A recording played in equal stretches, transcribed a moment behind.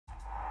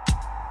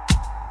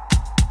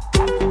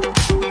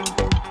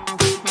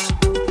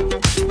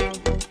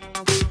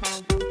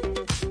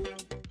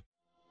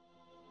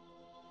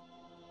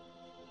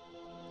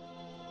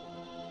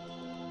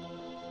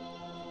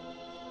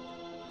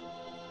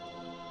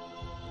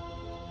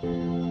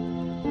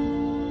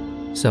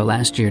So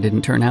last year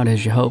didn't turn out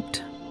as you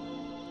hoped.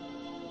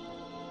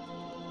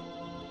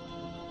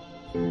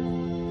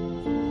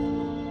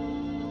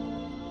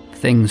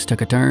 Things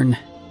took a turn,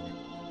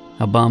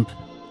 a bump,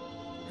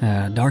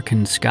 a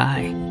darkened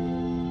sky.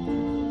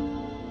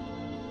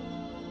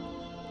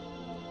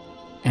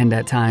 And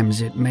at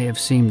times it may have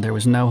seemed there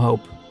was no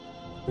hope.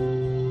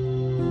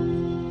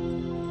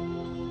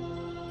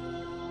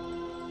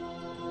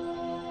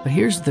 But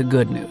here's the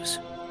good news.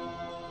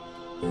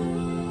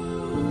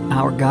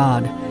 Our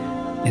God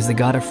is the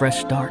God of fresh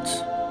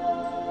starts.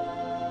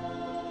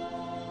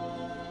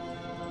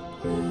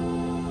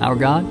 Our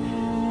God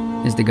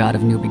is the God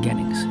of new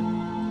beginnings.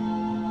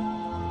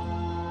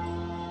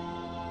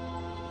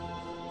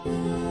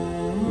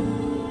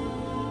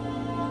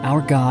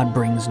 Our God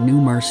brings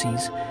new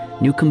mercies,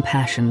 new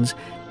compassions,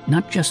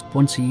 not just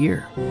once a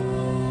year,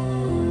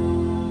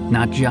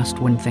 not just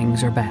when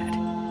things are bad,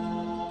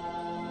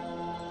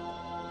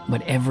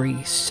 but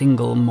every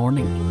single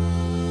morning.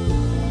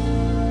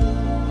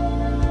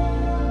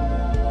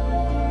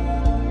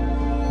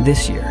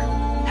 This year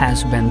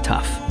has been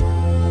tough.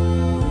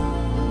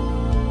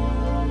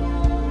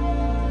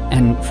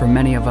 And for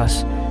many of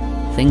us,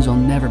 things will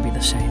never be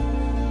the same.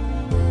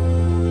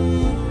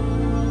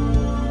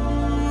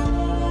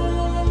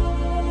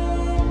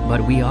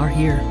 But we are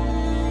here,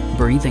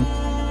 breathing,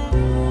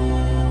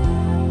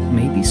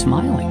 maybe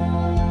smiling,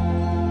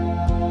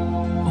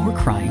 or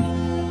crying,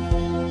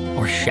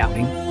 or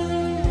shouting,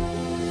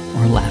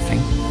 or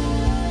laughing.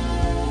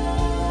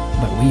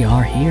 But we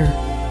are here,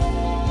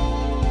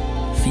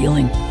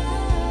 feeling,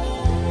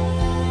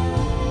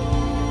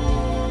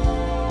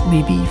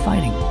 maybe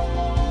fighting,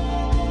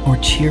 or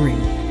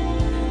cheering,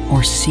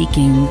 or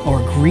seeking,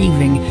 or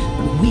grieving,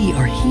 but we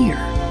are here,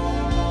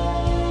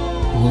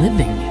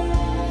 living.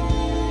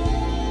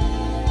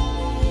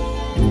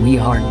 And we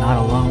are not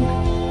alone.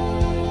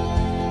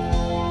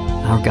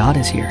 Our God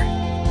is here.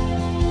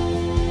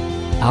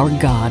 Our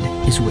God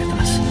is with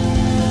us.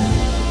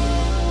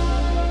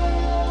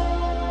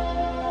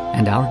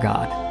 And our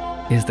God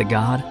is the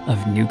God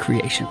of new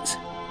creations.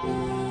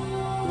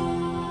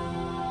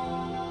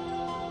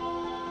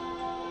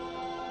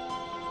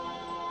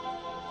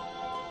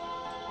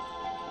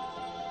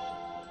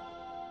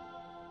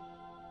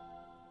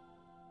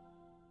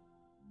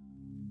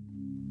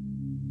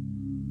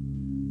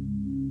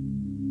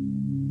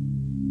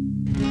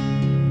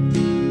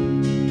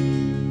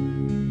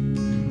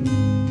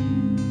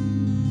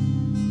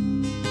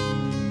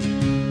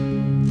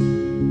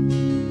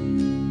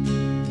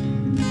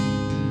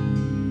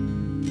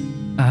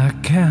 I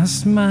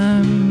cast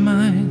my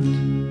mind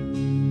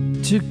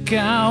to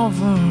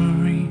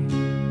Calvary,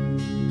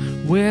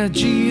 where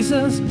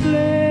Jesus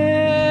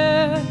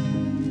bled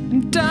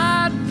and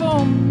died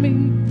for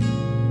me.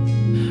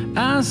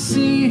 I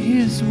see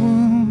his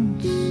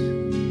wounds,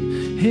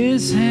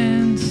 his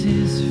hands,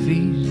 his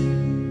feet,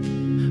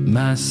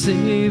 my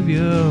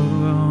Savior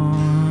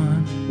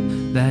on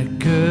that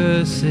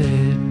cursed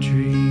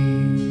tree.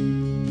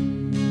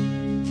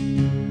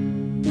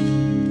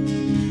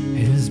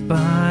 His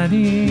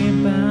body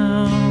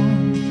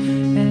bound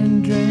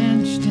and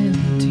drenched in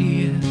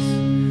tears,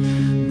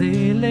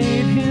 they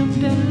laid him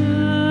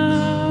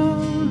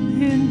down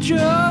in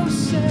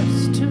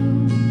Joseph's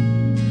tomb,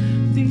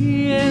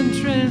 the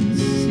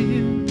entrance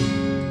sealed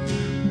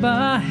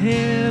by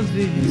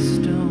heavy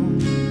stone.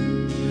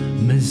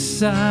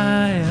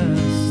 Messiah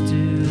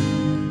still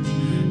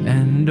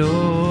and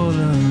all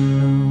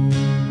alone.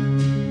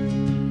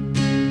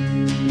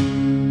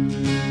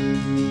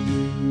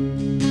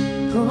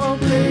 Oh,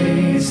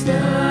 praise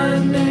the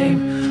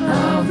name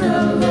of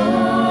the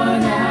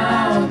Lord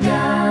our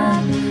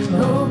God.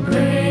 Oh,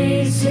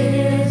 praise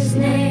his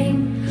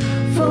name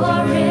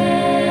forevermore.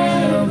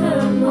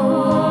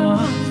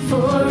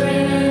 For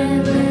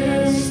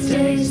endless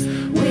days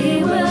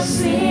we will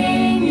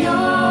sing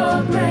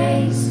your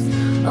praise.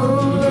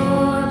 Oh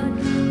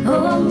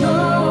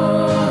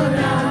Lord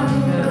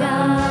our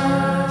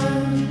God.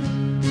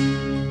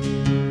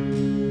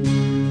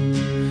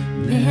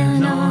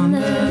 Then on the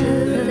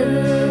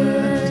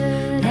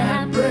third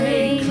at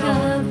break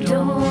of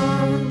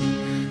dawn,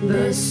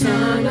 the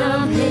Son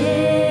of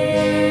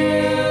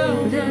Heaven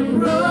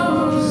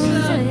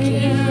rose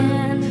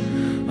again.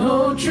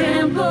 Oh,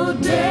 tremble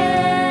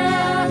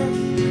death,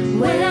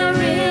 where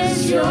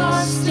is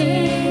your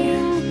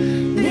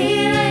sting?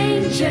 The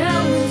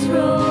angels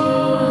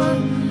roar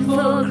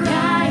for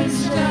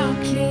Christ our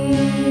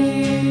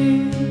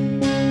King.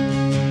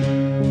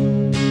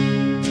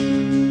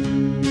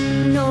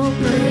 No,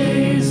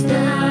 praise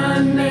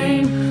the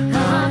name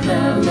of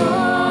the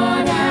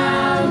Lord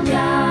our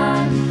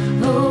God.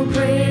 Oh,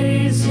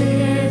 praise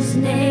his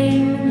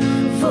name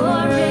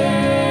forevermore.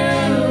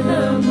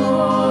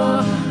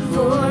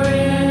 For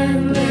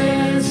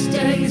endless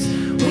days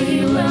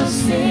we will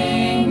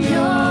sing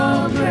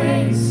your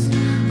praise.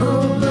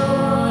 Oh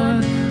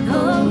Lord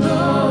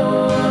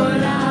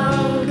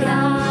our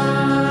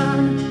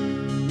God.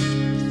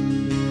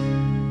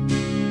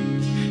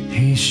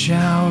 He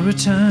shall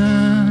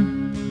return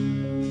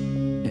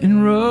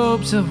in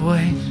robes of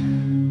white.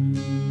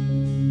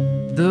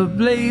 The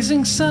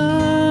blazing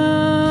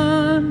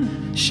sun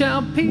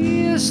shall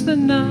pierce the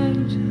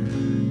night,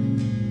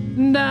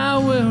 and I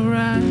will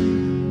ride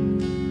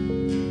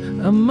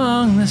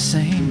among the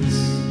saints,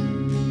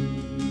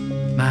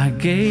 my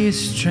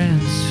gaze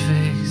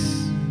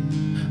transfixed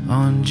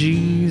on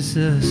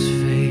Jesus'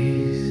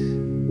 face.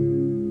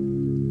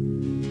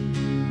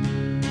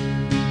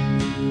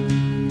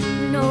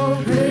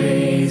 No,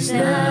 praise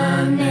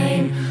the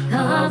name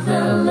of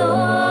the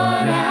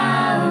Lord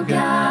our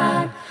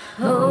God.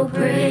 Oh,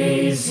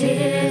 praise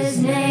his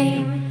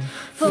name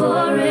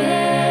forevermore.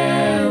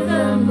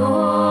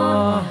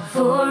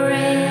 For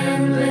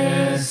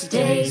endless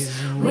days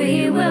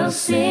we will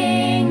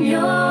sing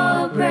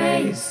your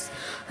praise.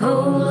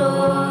 Oh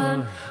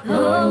Lord,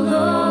 oh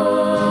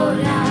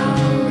Lord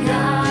our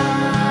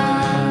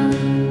God.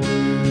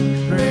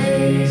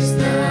 Praise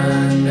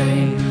the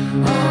name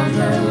of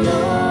the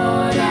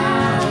Lord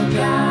our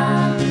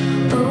God.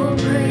 Oh,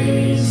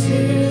 praise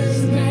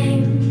his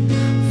name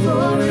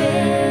forevermore.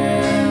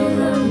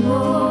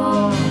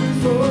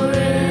 For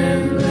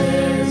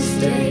endless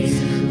days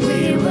we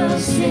will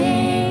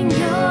sing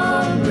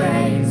your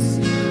praise.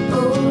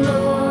 Oh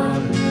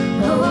Lord,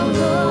 oh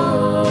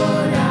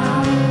Lord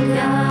our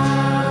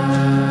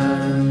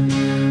God.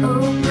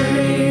 Oh,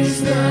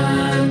 praise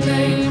the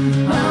name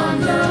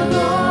of the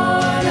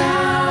Lord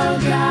our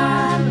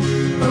God.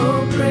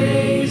 Oh,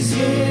 praise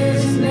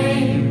his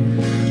name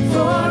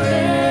forevermore.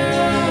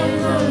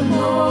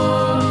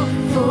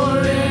 For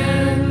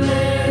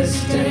endless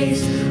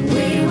days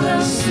we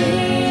will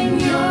sing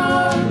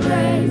your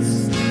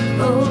praise.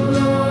 Oh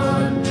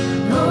Lord,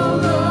 oh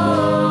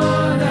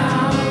Lord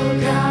our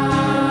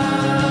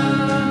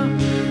God.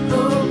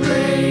 Oh,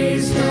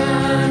 praise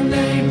the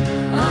name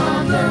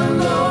of the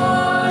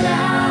Lord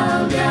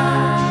our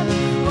God.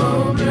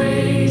 Oh,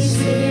 praise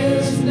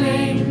his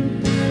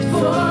name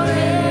forevermore.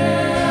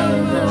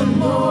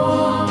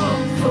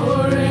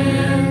 For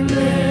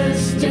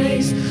endless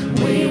days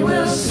we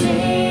will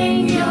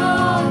sing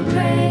your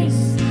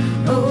praise.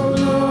 Oh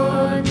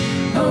Lord,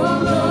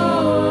 oh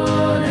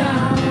Lord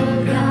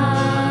our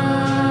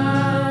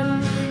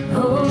God.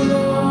 Oh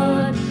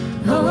Lord,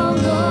 oh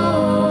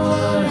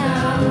Lord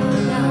our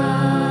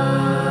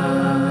God.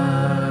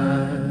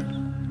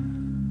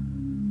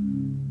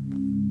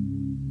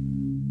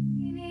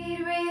 We need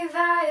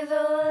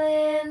revival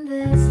in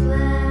this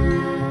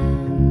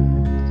land.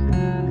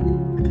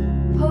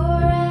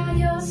 Pour out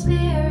your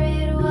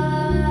spirit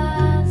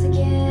once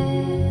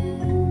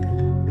again.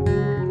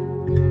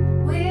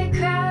 We're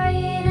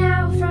crying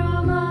out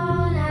from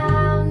on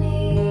our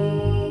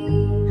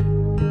knees.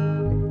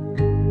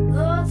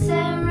 Lord,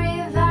 send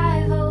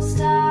revival,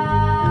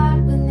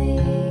 start with me.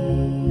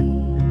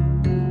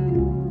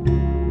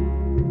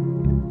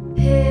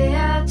 Here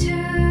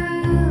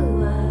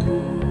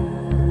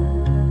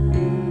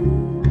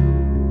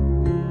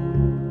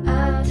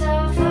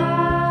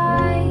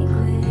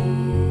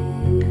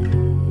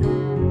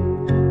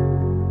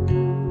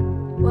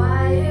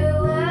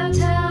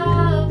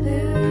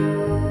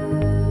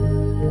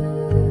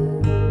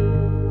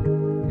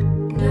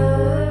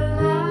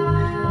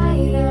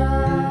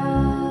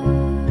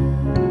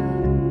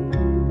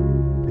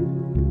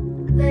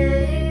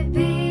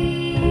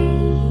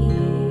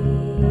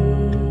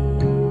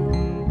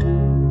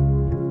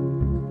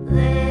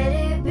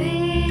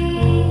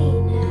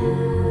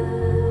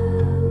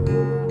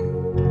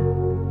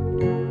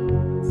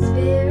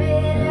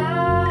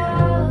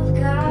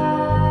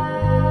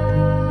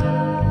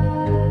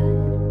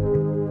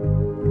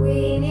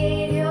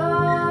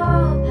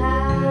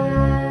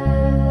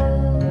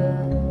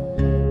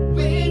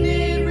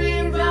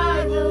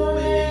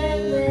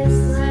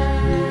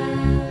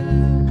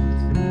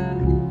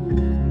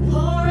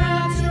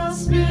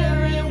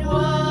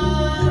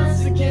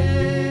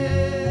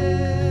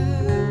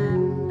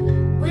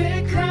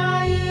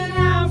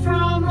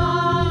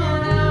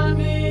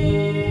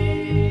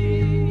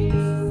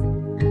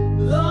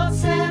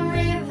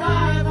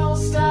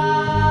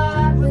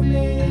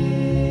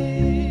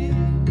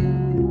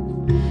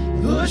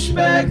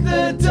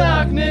to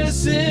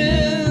darkness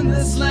in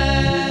this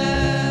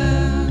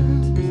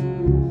land.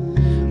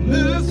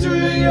 Move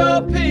through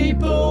your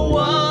people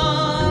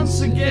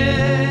once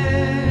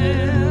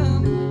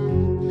again.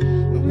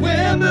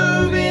 We're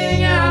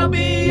moving out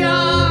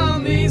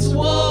beyond these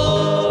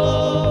walls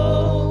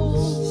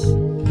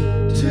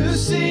to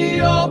see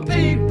your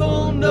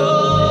people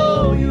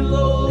know you,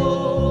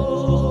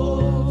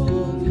 Lord.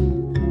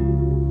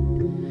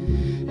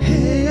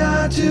 Hey,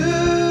 I do.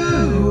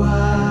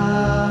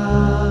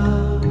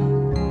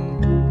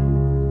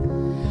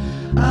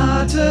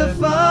 To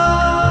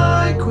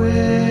fight quit.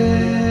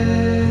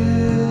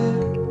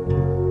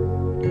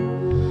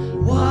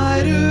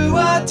 Why do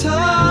I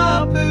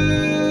taboo?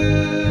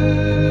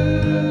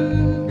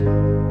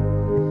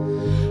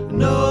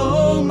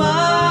 No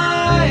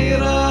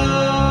Myra,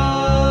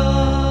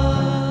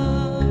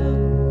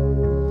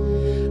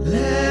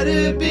 let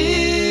it be.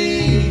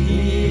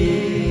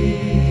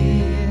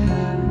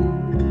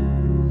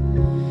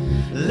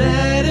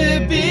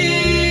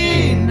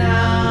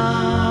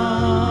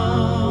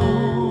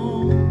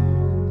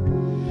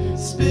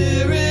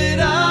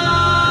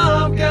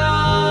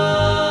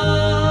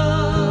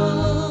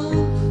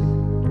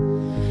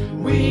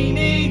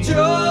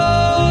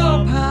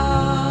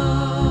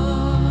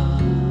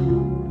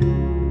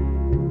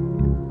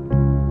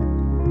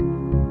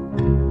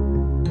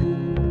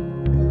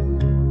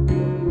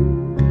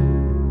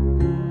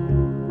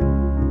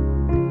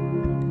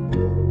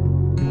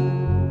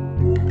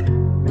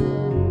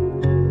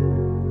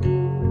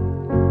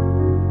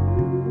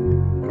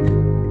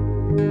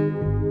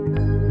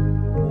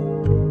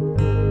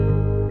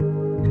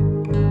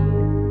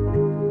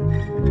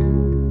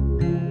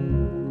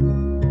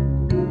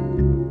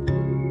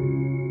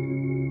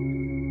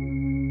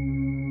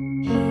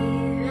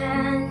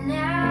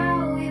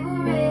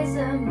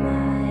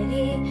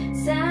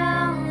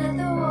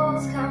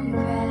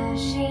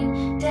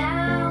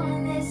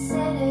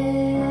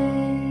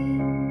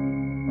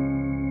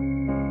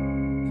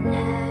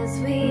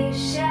 we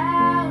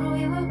shout,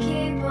 we will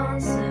keep on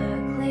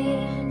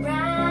circling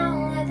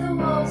round, let the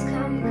walls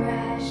come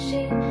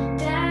crashing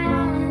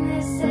down in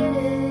this city.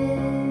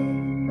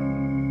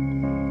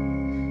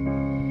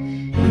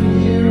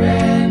 Here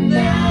and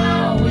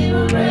now we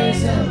will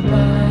raise a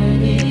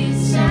mighty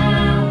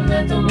sound,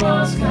 let the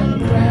walls come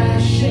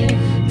crashing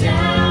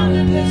down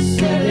in this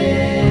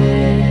city.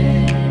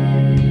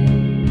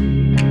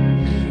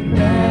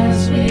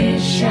 As we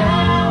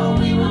shout,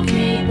 we will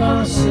keep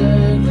on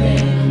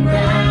circling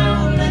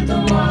round, let the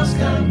walls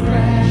come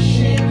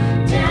crashing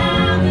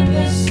down in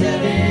this city.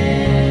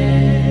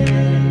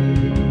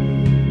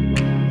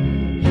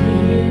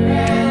 Here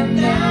and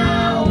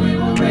now we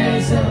will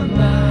raise a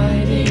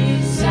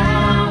mighty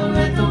sound,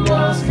 let the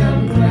walls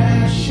come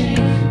crashing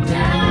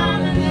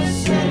down in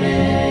this city.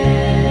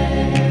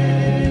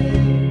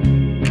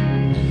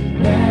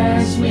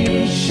 As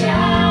we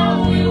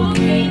shout, we will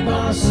keep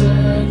on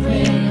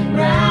circling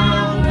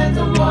round, let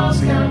the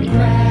walls come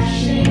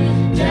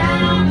crashing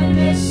down in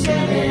this city.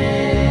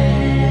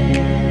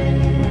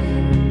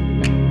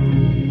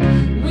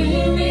 We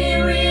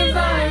need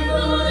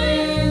revival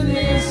in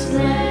this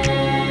land.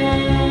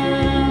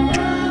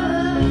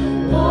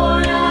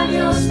 Pour out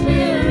your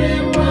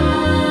spirit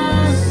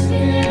once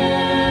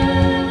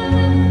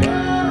again.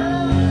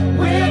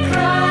 We're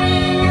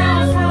crying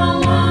out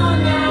from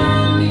on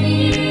our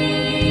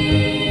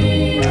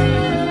knees.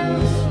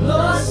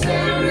 Lord,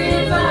 send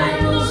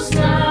revival,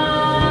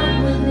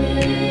 start with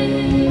me.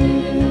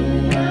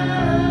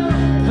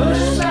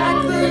 Push back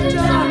the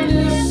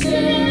darkness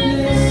in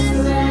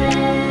this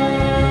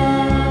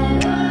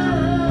land.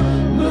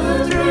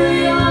 Move through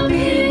your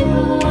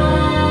people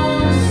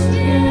once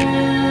again.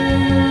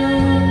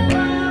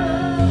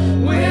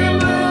 We're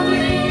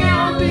moving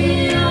out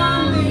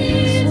beyond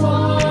these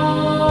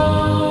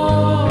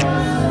walls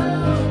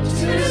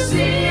to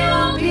see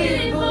your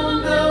people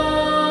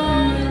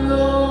know you,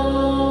 Lord.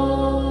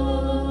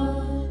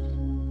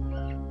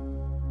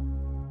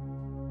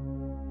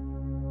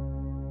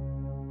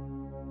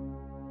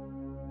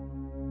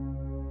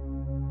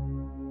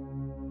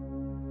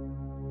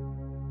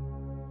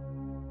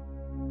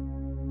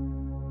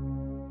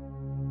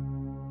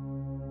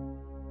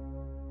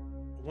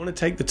 I want to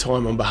take the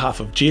time on behalf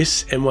of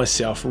Jess and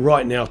myself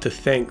right now to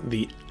thank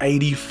the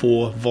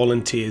 84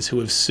 volunteers who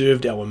have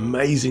served our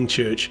amazing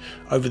church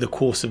over the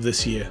course of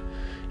this year.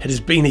 It has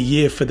been a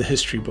year for the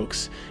history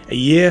books, a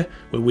year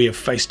where we have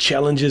faced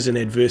challenges and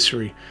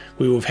adversity,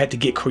 where we've had to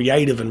get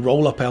creative and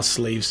roll up our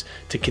sleeves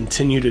to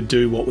continue to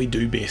do what we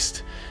do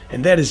best.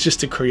 And that is just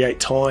to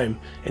create time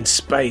and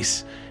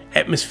space,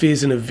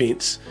 atmospheres and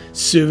events,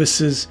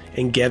 services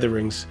and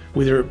gatherings,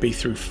 whether it be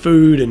through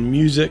food and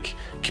music,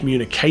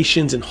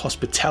 communications and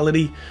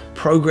hospitality,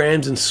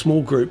 programs and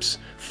small groups,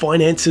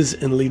 finances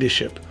and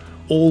leadership,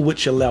 all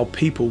which allow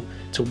people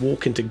to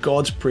walk into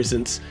God's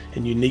presence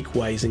in unique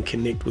ways and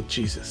connect with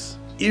Jesus.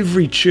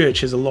 Every church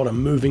has a lot of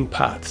moving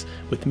parts,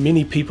 with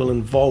many people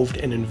involved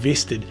and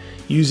invested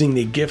using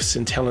their gifts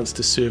and talents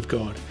to serve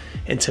God.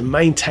 And to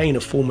maintain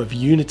a form of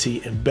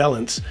unity and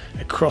balance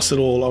across it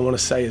all, I want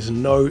to say, is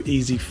no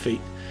easy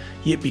feat.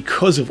 Yet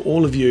because of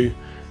all of you,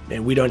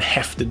 man, we don't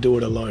have to do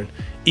it alone.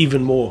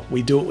 Even more,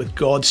 we do it with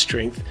God's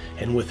strength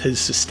and with His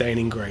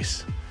sustaining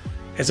grace.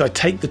 As I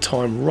take the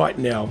time right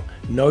now,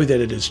 know that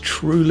it is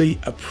truly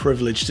a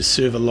privilege to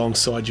serve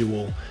alongside you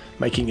all,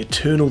 making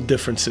eternal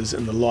differences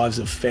in the lives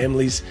of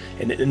families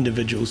and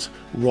individuals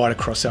right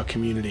across our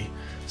community.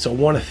 So I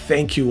want to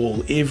thank you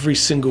all, every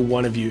single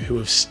one of you who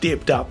have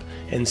stepped up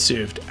and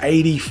served.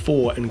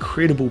 84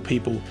 incredible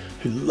people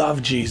who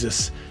love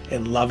Jesus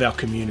and love our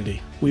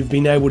community. We've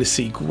been able to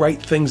see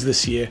great things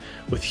this year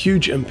with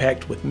huge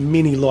impact, with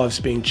many lives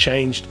being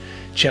changed,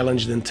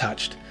 challenged and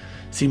touched.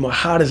 See, my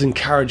heart is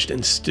encouraged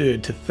and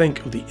stirred to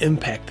think of the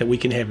impact that we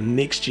can have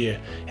next year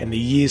and the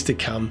years to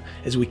come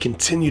as we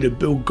continue to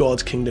build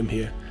God's kingdom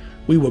here.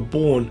 We were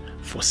born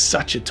for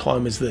such a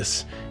time as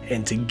this,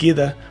 and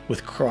together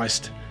with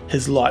Christ,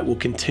 His light will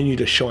continue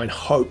to shine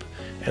hope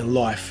and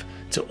life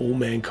to all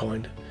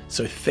mankind.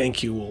 So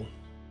thank you all.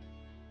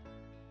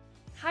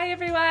 Hi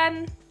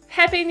everyone,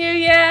 Happy New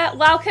Year,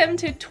 welcome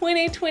to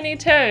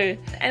 2022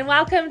 and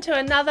welcome to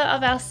another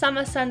of our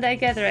Summer Sunday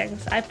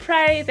gatherings. I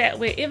pray that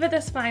wherever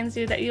this finds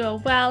you that you are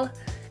well,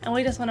 and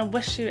we just want to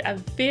wish you a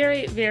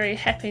very, very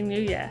Happy New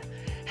Year.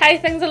 Hey,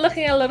 things are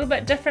looking a little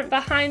bit different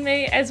behind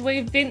me as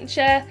we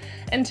venture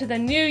into the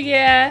new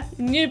year,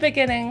 new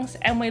beginnings,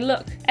 and we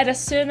look at a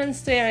sermon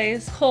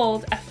series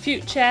called A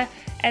Future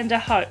and a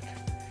Hope.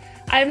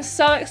 I am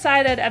so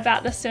excited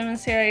about this sermon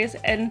series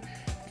and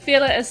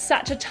feel it is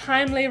such a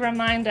timely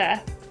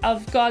reminder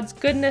of God's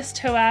goodness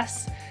to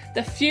us,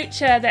 the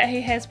future that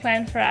He has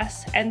planned for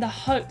us, and the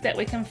hope that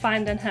we can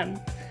find in Him.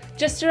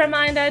 Just a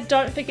reminder,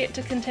 don't forget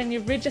to continue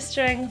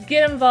registering,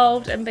 get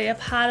involved and be a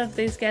part of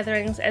these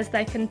gatherings as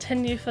they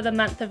continue for the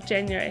month of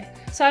January.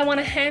 So I want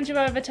to hand you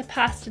over to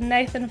Pastor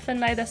Nathan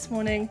Finlay this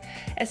morning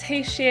as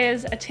he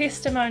shares a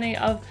testimony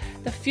of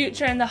the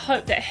future and the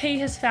hope that he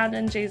has found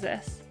in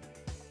Jesus.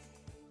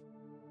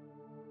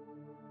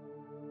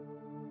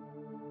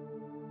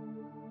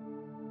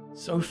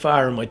 So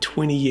far in my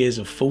 20 years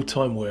of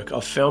full-time work,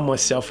 I've found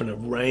myself in a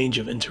range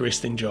of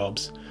interesting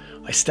jobs.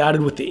 I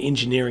started with the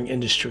engineering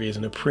industry as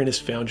an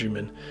apprentice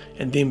foundryman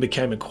and then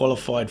became a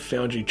qualified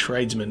foundry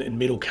tradesman in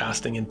metal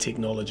casting and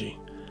technology.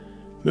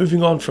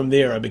 Moving on from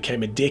there, I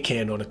became a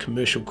deckhand on a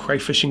commercial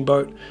crayfishing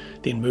boat,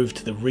 then moved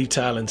to the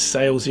retail and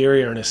sales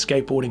area in a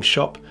skateboarding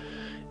shop,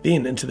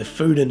 then into the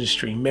food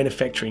industry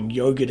manufacturing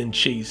yogurt and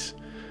cheese.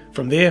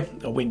 From there,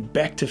 I went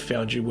back to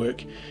foundry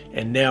work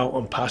and now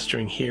I'm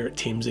pastoring here at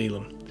Thames,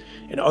 Elim.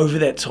 And over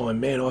that time,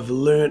 man, I've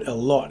learned a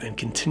lot and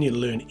continue to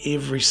learn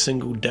every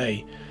single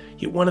day.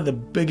 Yet one of the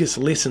biggest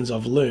lessons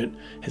I've learned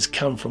has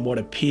come from what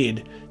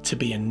appeared to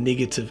be a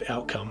negative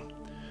outcome.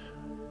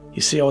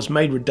 You see, I was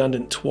made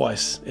redundant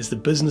twice as the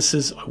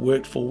businesses I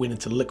worked for went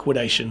into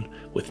liquidation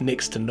with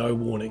next to no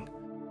warning.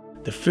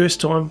 The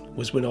first time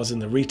was when I was in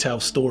the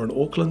retail store in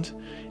Auckland,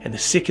 and the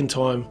second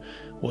time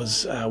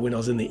was when I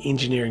was in the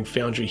engineering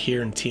foundry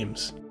here in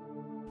Thames.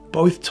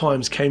 Both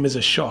times came as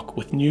a shock,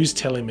 with news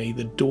telling me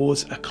the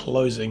doors are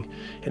closing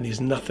and there's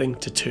nothing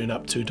to turn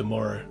up to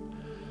tomorrow.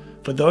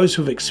 For those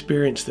who have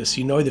experienced this,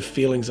 you know the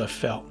feelings I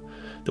felt,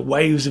 the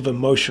waves of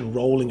emotion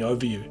rolling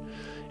over you,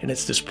 and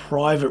it's this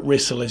private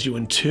wrestle as you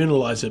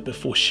internalize it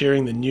before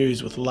sharing the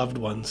news with loved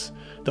ones,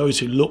 those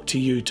who look to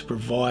you to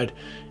provide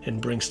and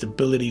bring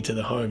stability to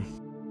the home.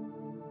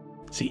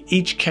 See,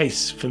 each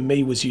case for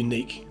me was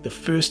unique. The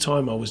first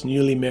time I was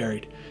newly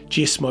married.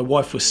 Jess, my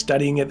wife, was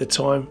studying at the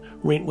time,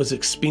 rent was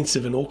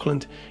expensive in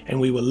Auckland, and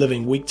we were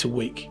living week to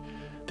week.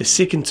 The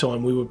second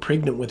time we were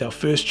pregnant with our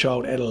first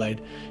child,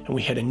 Adelaide, and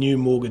we had a new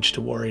mortgage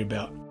to worry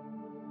about.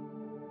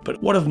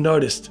 But what I've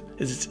noticed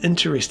is it's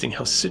interesting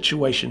how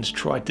situations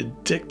try to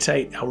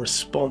dictate our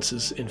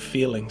responses and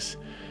feelings.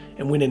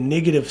 And when a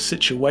negative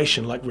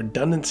situation like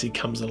redundancy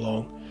comes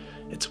along,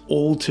 it's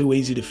all too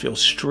easy to feel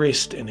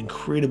stressed and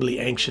incredibly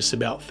anxious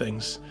about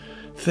things.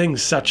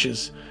 Things such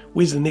as,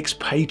 where's the next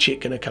paycheck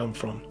going to come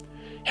from?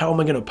 How am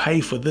I going to pay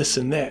for this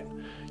and that?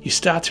 You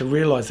start to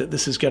realize that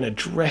this is going to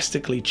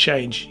drastically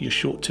change your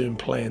short-term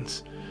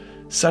plans.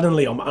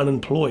 Suddenly I'm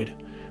unemployed.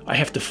 I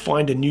have to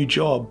find a new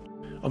job.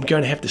 I'm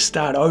going to have to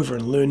start over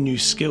and learn new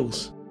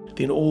skills.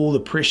 Then all the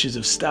pressures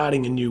of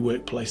starting a new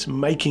workplace,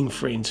 making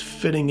friends,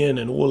 fitting in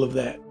and all of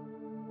that.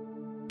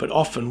 But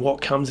often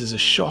what comes as a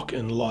shock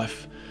in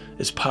life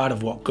is part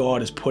of what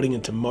God is putting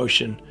into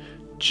motion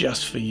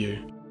just for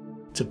you.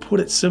 To put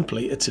it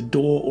simply, it's a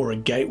door or a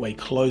gateway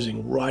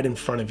closing right in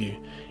front of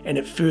you, and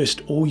at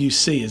first all you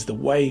see is the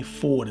way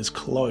forward is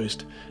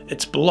closed.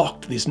 It's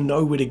blocked, there's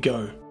nowhere to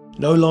go.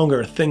 No longer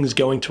are things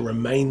going to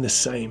remain the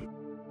same.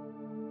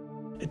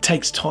 It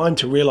takes time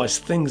to realize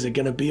things are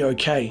going to be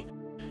okay,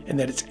 and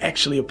that it's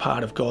actually a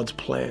part of God's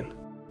plan.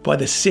 By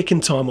the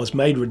second time I was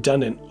made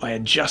redundant, I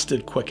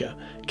adjusted quicker,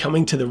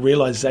 coming to the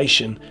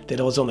realization that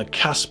I was on the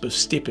cusp of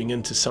stepping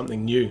into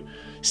something new,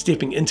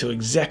 stepping into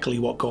exactly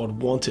what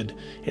God wanted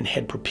and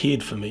had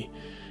prepared for me.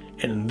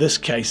 And in this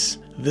case,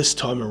 this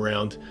time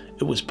around,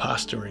 it was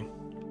pastoring.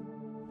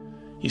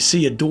 You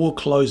see, a door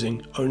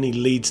closing only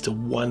leads to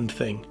one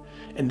thing,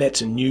 and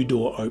that's a new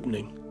door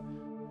opening.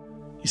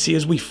 You see,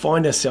 as we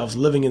find ourselves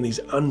living in these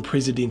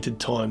unprecedented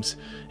times,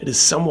 it is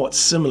somewhat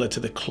similar to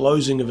the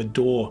closing of a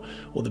door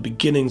or the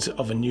beginnings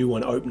of a new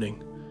one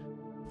opening.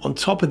 On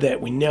top of that,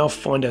 we now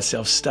find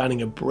ourselves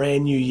starting a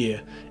brand new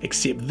year,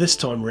 except this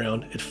time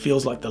round, it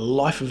feels like the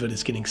life of it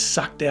is getting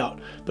sucked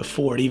out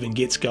before it even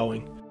gets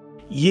going.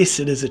 Yes,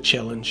 it is a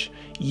challenge.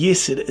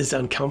 Yes, it is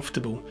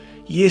uncomfortable.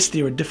 Yes,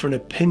 there are different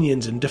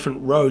opinions and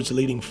different roads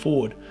leading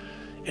forward.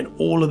 And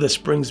all of this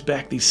brings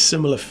back these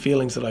similar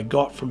feelings that I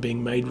got from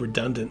being made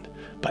redundant.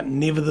 But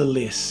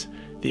nevertheless,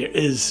 there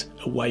is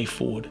a way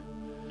forward.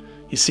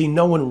 You see,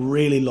 no one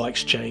really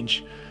likes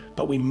change,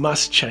 but we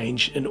must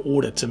change in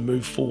order to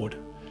move forward.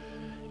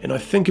 And I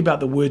think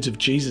about the words of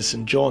Jesus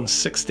in John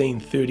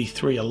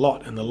 16:33 a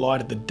lot in the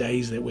light of the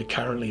days that we're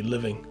currently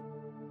living.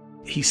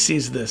 He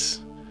says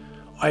this,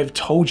 I have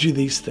told you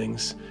these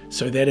things,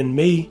 so that in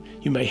me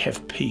you may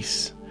have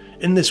peace.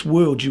 In this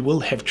world you will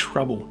have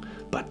trouble,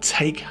 but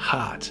take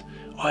heart,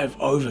 I have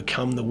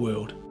overcome the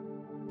world.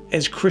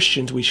 As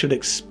Christians, we should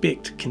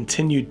expect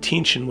continued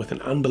tension with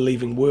an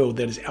unbelieving world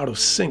that is out of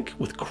sync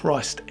with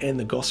Christ and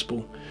the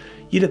gospel.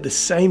 Yet at the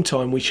same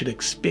time, we should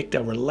expect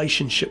our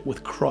relationship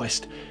with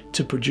Christ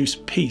to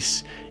produce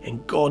peace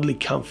and godly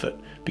comfort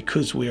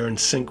because we are in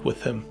sync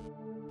with Him.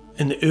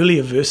 In the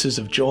earlier verses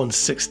of John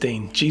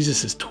 16,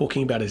 Jesus is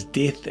talking about His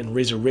death and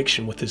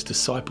resurrection with His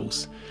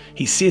disciples.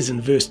 He says in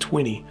verse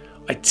 20,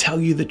 I tell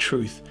you the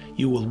truth,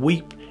 you will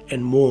weep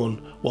and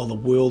mourn while the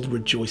world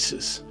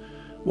rejoices.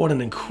 What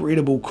an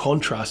incredible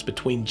contrast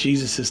between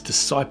Jesus'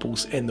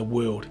 disciples and the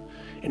world.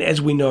 And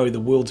as we know, the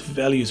world's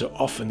values are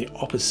often the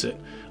opposite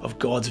of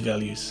God's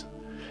values.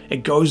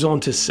 It goes on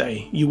to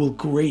say, you will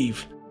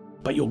grieve,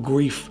 but your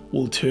grief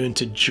will turn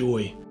to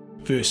joy.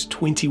 Verse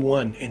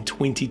 21 and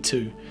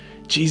 22.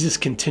 Jesus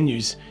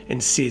continues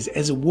and says,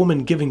 as a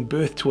woman giving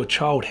birth to a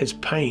child has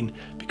pain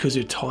because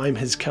her time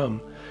has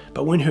come,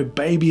 but when her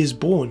baby is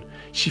born,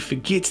 she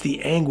forgets the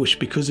anguish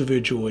because of her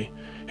joy.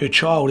 Her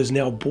child is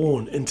now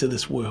born into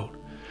this world.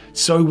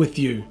 So with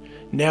you,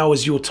 now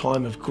is your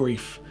time of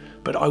grief,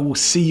 but I will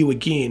see you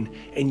again,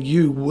 and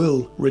you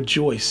will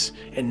rejoice,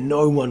 and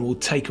no one will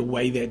take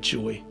away that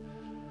joy.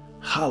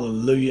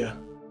 Hallelujah.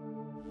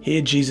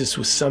 Here Jesus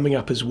was summing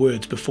up his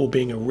words before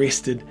being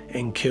arrested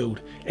and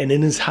killed, and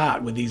in his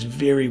heart were these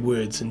very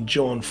words in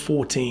John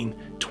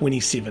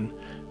 14:27.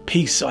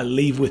 Peace I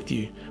leave with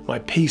you, my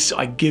peace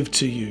I give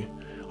to you.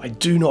 I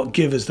do not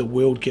give as the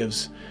world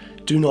gives.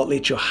 Do not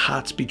let your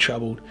hearts be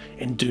troubled,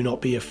 and do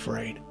not be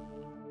afraid.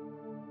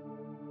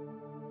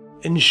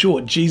 In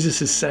short,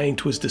 Jesus is saying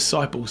to his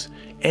disciples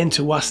and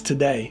to us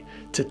today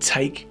to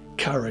take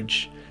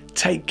courage.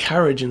 Take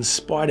courage in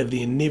spite of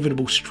the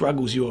inevitable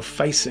struggles you are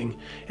facing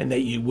and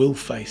that you will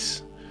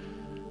face.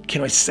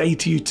 Can I say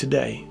to you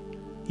today,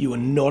 you are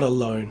not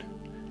alone.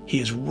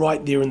 He is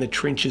right there in the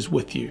trenches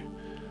with you,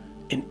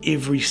 in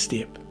every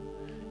step,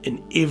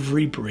 in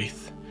every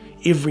breath,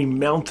 every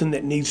mountain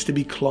that needs to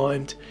be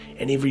climbed,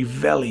 and every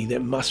valley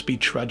that must be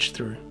trudged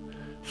through.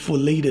 For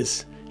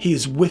leaders, He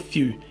is with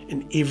you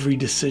in every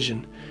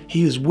decision.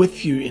 He is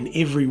with you in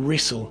every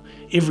wrestle,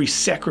 every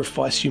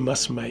sacrifice you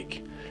must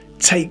make.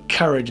 Take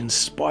courage in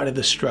spite of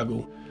the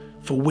struggle,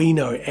 for we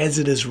know, as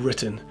it is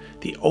written,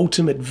 the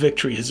ultimate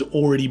victory has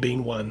already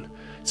been won.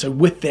 So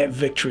with that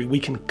victory, we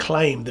can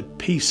claim the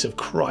peace of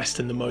Christ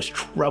in the most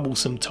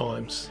troublesome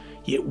times.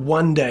 Yet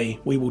one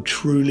day we will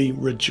truly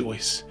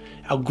rejoice.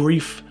 Our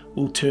grief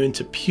will turn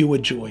to pure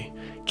joy.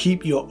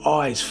 Keep your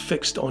eyes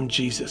fixed on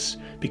Jesus,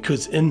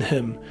 because in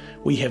Him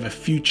we have a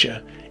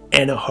future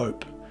and a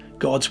hope.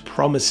 God's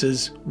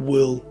promises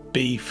will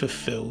be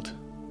fulfilled.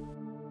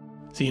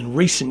 See, in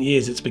recent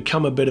years, it's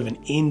become a bit of an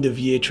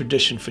end-of-year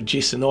tradition for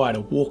Jess and I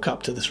to walk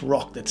up to this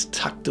rock that's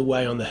tucked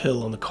away on the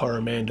hill on the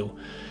Coromandel.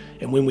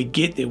 And when we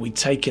get there, we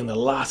take in the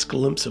last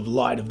glimpse of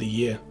light of the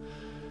year.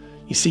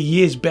 You see,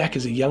 years back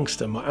as a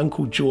youngster, my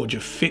Uncle George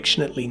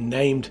affectionately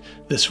named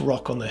this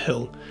rock on the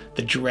hill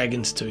the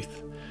Dragon's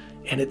Tooth.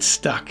 And it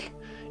stuck.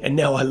 And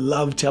now I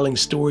love telling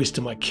stories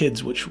to my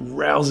kids, which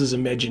rouses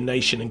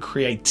imagination and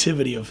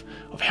creativity of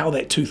how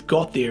that tooth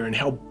got there and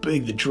how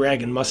big the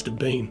dragon must have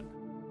been.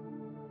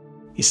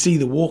 You see,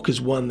 the walk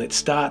is one that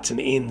starts and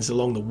ends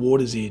along the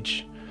water's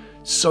edge,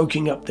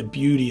 soaking up the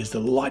beauty as the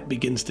light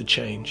begins to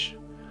change.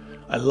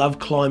 I love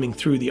climbing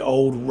through the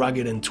old,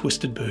 rugged and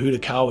twisted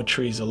Pahudakawa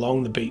trees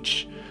along the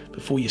beach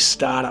before you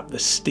start up the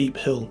steep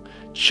hill,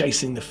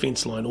 chasing the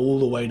fence line all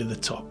the way to the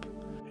top.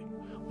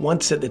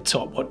 Once at the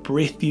top, what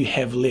breath you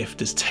have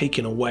left is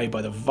taken away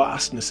by the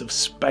vastness of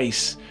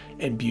space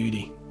and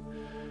beauty.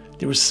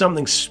 There is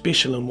something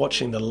special in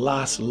watching the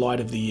last light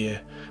of the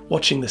year,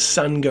 watching the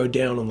sun go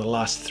down on the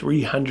last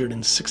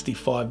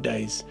 365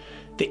 days,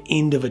 the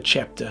end of a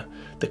chapter,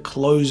 the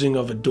closing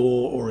of a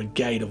door or a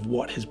gate of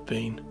what has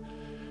been.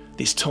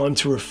 There's time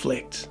to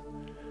reflect,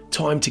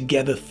 time to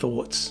gather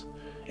thoughts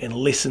and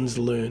lessons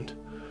learned.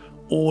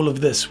 All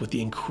of this with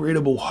the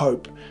incredible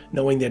hope,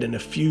 knowing that in a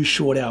few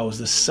short hours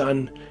the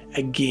sun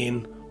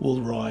again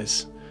will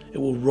rise. It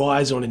will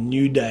rise on a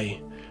new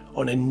day,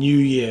 on a new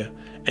year,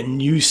 a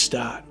new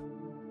start.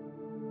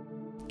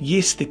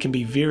 Yes, there can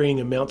be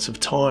varying amounts of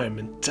time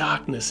and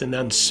darkness and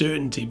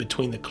uncertainty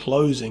between the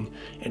closing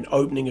and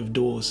opening of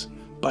doors,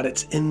 but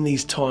it's in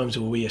these times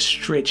where we are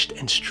stretched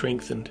and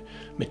strengthened,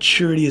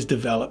 maturity is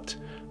developed,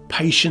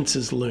 patience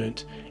is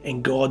learnt,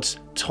 and God's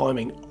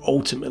timing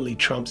ultimately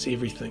trumps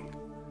everything.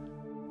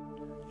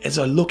 As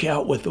I look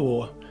out with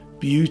awe,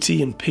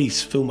 beauty and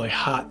peace fill my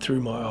heart through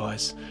my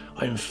eyes.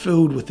 I am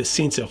filled with a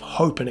sense of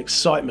hope and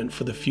excitement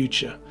for the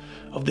future,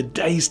 of the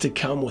days to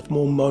come with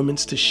more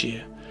moments to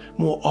share,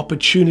 more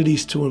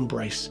opportunities to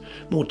embrace,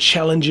 more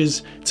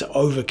challenges to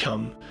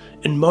overcome.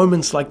 In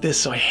moments like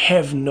this, I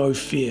have no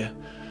fear,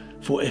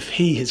 for if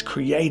He has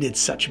created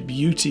such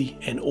beauty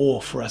and awe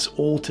for us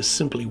all to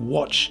simply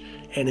watch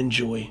and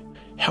enjoy,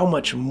 how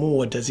much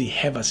more does He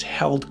have us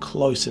held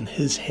close in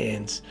His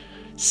hands,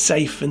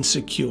 safe and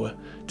secure,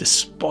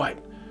 despite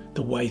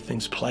the way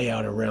things play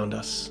out around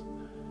us.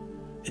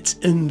 It's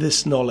in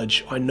this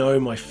knowledge I know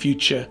my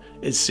future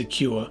is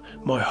secure,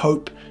 my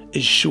hope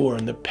is sure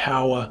in the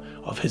power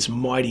of His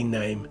mighty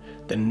name,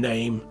 the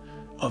name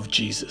of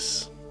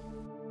Jesus.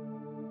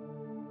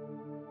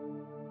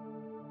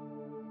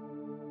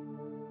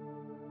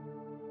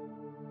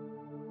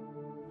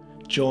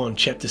 John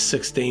chapter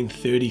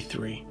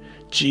 16:33,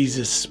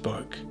 Jesus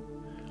spoke,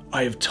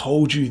 I have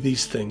told you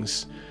these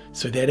things,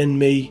 so that in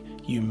me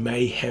you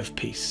may have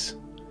peace.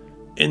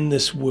 In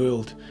this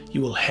world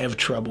you will have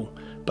trouble,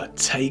 but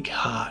take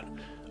heart,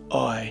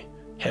 I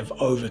have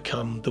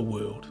overcome the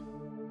world.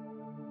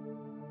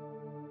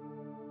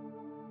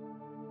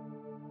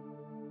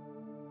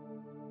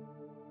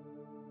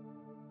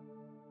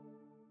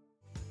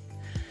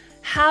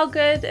 How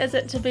good is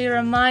it to be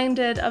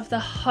reminded of the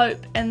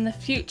hope and the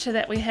future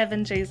that we have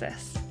in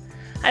Jesus?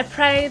 I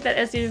pray that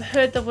as you've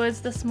heard the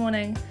words this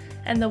morning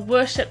and the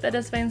worship that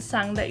has been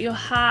sung, that your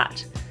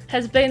heart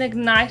has been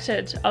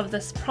ignited of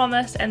this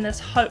promise and this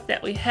hope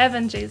that we have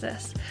in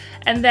Jesus,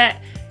 and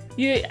that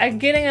you are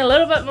getting a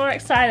little bit more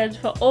excited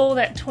for all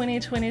that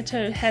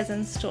 2022 has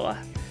in store.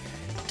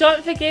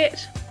 Don't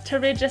forget to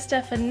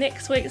register for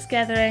next week's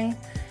gathering.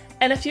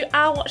 And if you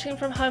are watching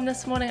from home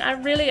this morning, I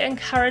really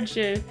encourage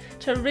you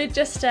to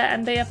register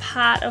and be a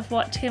part of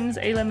what Thames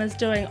Elim is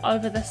doing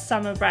over this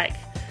summer break.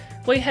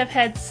 We have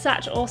had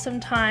such awesome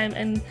time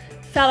in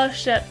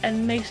fellowship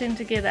and meeting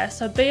together,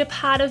 so be a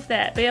part of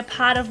that, be a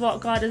part of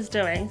what God is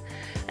doing.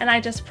 And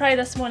I just pray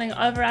this morning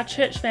over our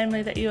church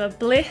family that you are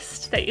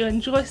blessed, that you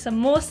enjoy some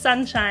more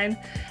sunshine,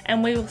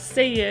 and we will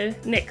see you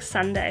next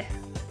Sunday.